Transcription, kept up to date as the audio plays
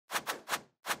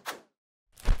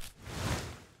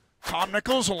Tom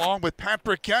Nichols along with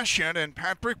Patrick Keshen. And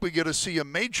Patrick, we get to see a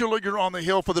major leaguer on the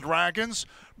hill for the Dragons.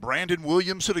 Brandon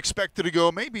Williamson expected to go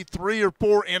maybe 3 or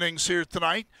 4 innings here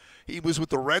tonight. He was with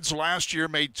the Reds last year,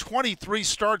 made 23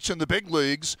 starts in the big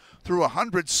leagues through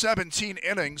 117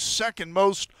 innings, second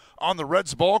most on the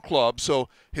Reds ball club. So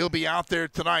he'll be out there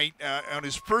tonight on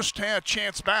his first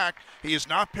chance back. He has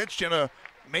not pitched in a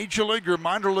major league or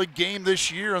minor league game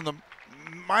this year in the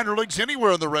minor leagues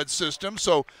anywhere in the Red system,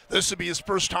 so this will be his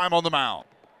first time on the mound.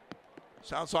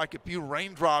 Sounds like a few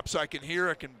raindrops I can hear.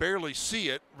 I can barely see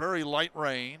it. Very light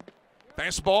rain.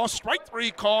 Fastball, strike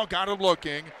 3 call, got him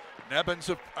looking. Nevin's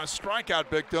a strikeout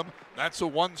victim. That's a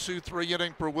 1-2-3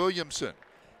 inning for Williamson.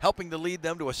 Helping to lead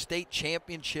them to a state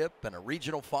championship and a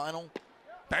regional final.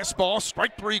 Fastball,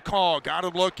 strike 3 call, got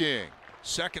him looking.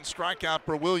 Second strikeout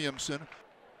for Williamson.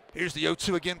 Here's the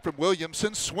 0-2 again from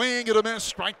Williamson. Swing and a miss,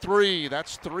 strike 3.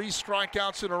 That's 3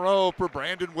 strikeouts in a row for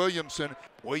Brandon Williamson.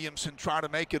 Williamson trying to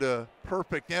make it a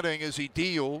perfect inning as he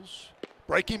deals.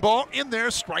 Breaking ball in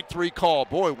there, strike 3 call.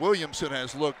 Boy, Williamson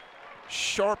has looked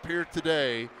sharp here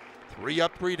today. 3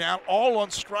 up, 3 down, all on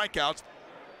strikeouts.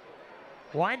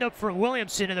 Wind up for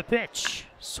Williamson in the pitch.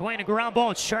 Swing a ground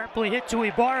ball, sharply hit to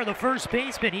Ibarra, the first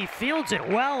baseman. He fields it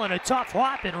well in a tough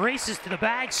hop and races to the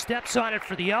bag, steps on it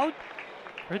for the out.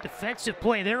 A defensive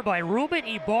play there by Ruben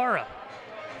Ibarra.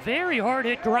 Very hard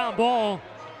hit ground ball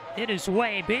in his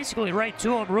way, basically right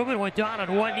to him. Ruben went down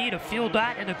on one knee to field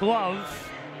that in the glove.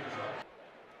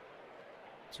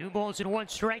 2 balls and 1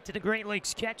 strike to the Great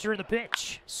Lakes catcher in the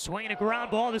pitch. Swinging a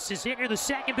ground ball. This is hit near the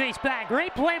second base bag.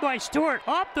 Great play by Stewart.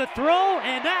 Up the throw,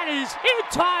 and that is in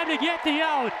time to get the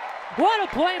out. What a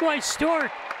play by Stewart.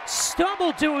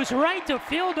 Stumbled to his right to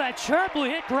field that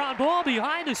sharply hit ground ball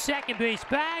behind the second base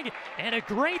bag, and a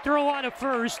great throw on to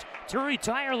first to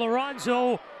retire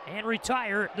Lorenzo and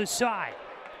retire the side.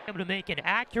 Able to make an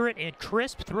accurate and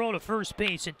crisp throw to first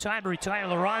base in time to retire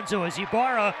Lorenzo as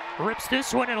Ibarra rips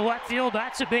this one into left field.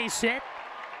 That's a base hit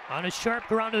on a sharp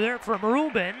grounder there from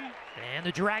Ruben, and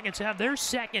the Dragons have their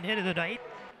second hit of the night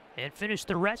and finish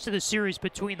the rest of the series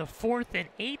between the 4th and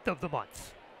 8th of the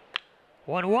month.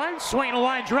 1-1, swing a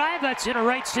line drive, that's in a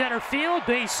right center field,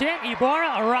 base hit.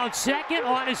 Ibarra around second,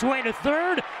 on his way to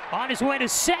third, on his way to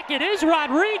second is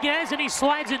Rodriguez, and he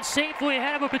slides in safely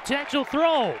ahead of a potential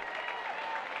throw.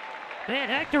 Man,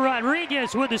 Hector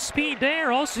Rodriguez with the speed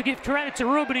there. Also give credit to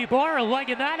Ruben Ibarra,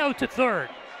 legging that out to third.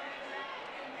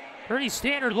 Pretty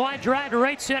standard line drive to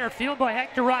right center field by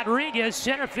Hector Rodriguez.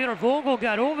 Center fielder Vogel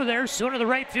got over there, so did the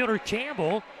right fielder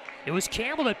Campbell. It was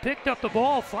Campbell that picked up the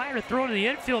ball, fired a throw to the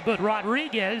infield, but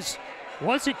Rodriguez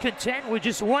wasn't content with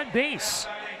just 1 base.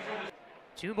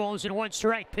 2 balls and 1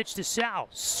 strike, pitch to Sal.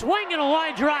 Swinging a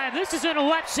line drive, this is in a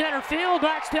left center field,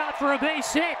 that's down for a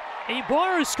base hit.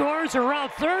 Ibarra scores,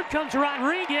 around third comes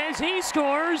Rodriguez, he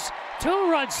scores.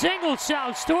 2-run single,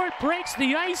 Sal Stewart breaks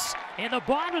the ice in the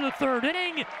bottom of the 3rd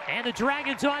inning, and the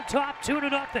Dragons on top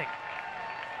 2-0.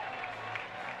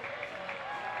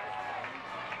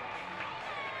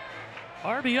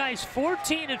 RBIs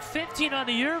 14 and 15 on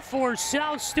the year for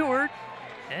Sal Stewart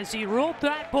as he roped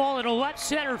that ball into left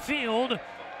center field.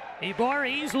 Ibarra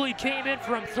easily came in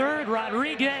from third.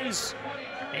 Rodriguez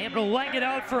able to leg it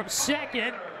out from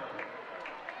second.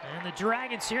 And the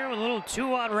Dragons here with a little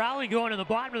 2-out rally going in the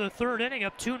bottom of the 3rd inning,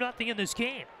 up 2-0 in this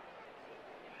game.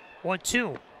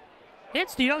 1-2.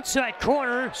 Hits the outside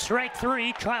corner, strike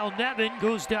 3. Kyle Nevin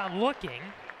goes down looking.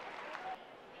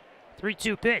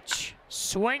 3-2 pitch.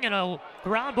 Swinging a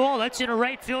ground ball, that's in a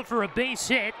right field for a base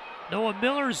hit. Noah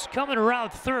Miller's coming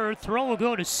around third. Throw will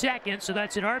go to second, so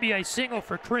that's an RBI single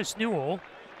for Chris Newell.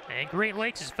 And Great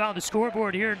Lakes has found the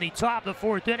scoreboard here in the top of the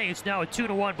 4th inning. It's now a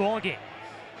 2-1 ball game.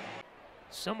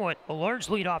 Somewhat a large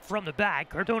lead off from the back.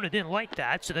 Cardona didn't like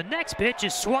that, so the next pitch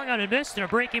is swung on and missed, and a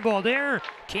breaking ball there.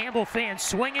 Campbell fan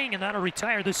swinging, and that'll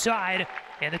retire the side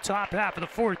in the top half of the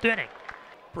 4th inning.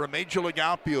 For a major league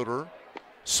outfielder,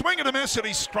 swing and a miss, and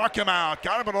he struck him out.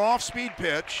 Got him an off-speed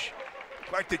pitch.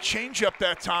 Like the changeup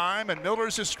that time, and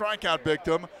Miller's a strikeout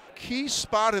victim. Key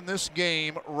spot in this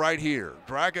game right here.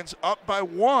 Dragons up by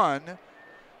 1.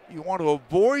 You want to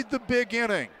avoid the big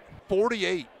inning.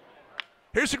 48.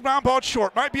 Here's a ground ball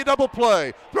short. Might be a double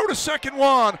play. Throw to second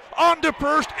one. On to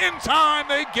first. In time,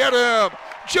 they get him.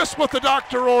 Just what the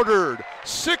doctor ordered.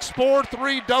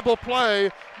 6-4-3 double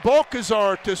play.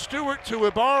 Balcazar to Stewart to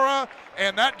Ibarra.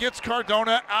 And that gets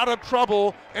Cardona out of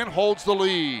trouble and holds the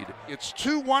lead. It's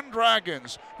 2-1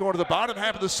 Dragons going to the bottom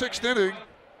half of the 6th inning.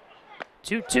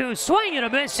 2-2, swing and a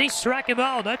miss. He struck him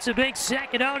out. That's a big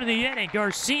second out of the inning.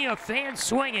 Garcia fan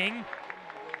swinging.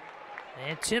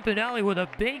 And Timpanelli with a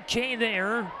big K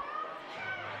there.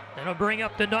 That'll bring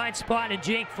up the 9th spot and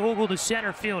Jake Vogel, the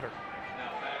center fielder.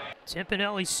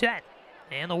 Timpanelli set.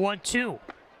 And the 1-2.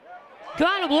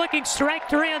 Got him looking, strike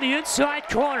 3 on the inside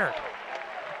corner.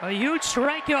 A huge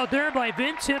strikeout there by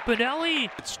Vin Timpanelli.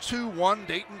 It's 2-1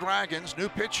 Dayton Dragons. New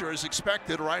pitcher is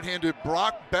expected. Right-handed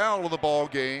Brock Bell in the ball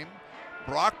game.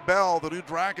 Brock Bell, the new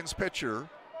Dragons pitcher,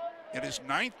 in his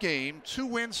 9th game, 2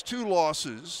 wins, 2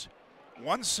 losses,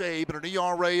 1 save, and an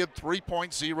ERA of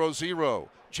 3.00.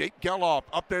 Jake Geloff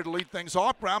up there to lead things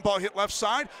off. Ground ball hit left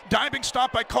side. Diving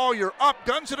stop by Collier. Up,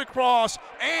 guns it across,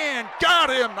 and got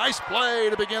him. Nice play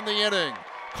to begin the inning.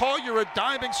 Collier, a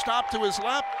diving stop to his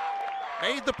left.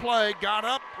 Made the play, got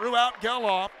up, threw out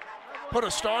Geloff. Put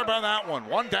a star by that one.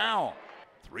 1 down.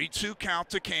 3-2 count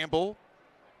to Campbell.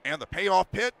 And the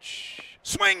payoff pitch.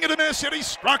 Swing and a miss, and he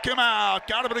struck him out.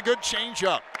 Got him at a good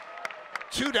changeup.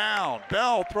 2 down.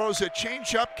 Bell throws a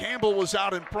changeup. Campbell was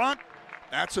out in front.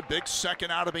 That's a big second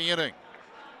out of the inning.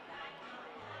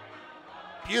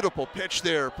 Beautiful pitch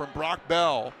there from Brock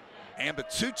Bell. And the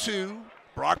 2-2.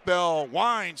 Brock Bell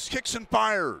winds, kicks and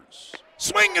fires.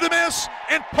 Swing and a miss,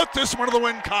 and put this one to the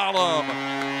win column.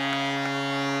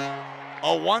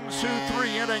 A 1-2-3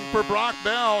 inning for Brock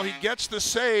Bell. He gets the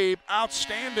save.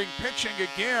 Outstanding pitching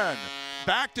again.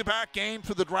 Back-to-back game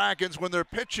for the Dragons when their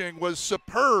pitching was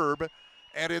superb.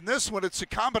 And in this one, it's a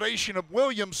combination of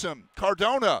Williamson,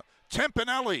 Cardona,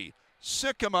 Timpanelli,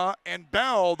 Sikkema, and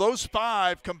Bell. Those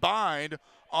 5 combined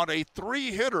on a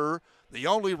 3-hitter. The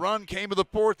only run came in the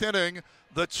 4th inning.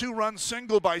 The 2-run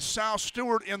single by Sal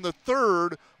Stewart in the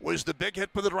 3rd was the big hit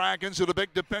for the Dragons, and a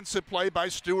big defensive play by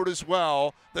Stewart as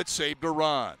well that saved a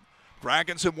run.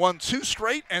 Dragons have won 2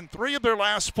 straight and 3 of their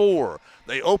last 4.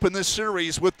 They open this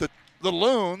series with the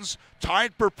Loons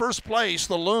tied for first place,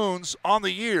 the Loons on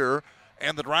the year,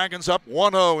 and the Dragons up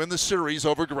 1-0 in the series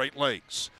over Great Lakes.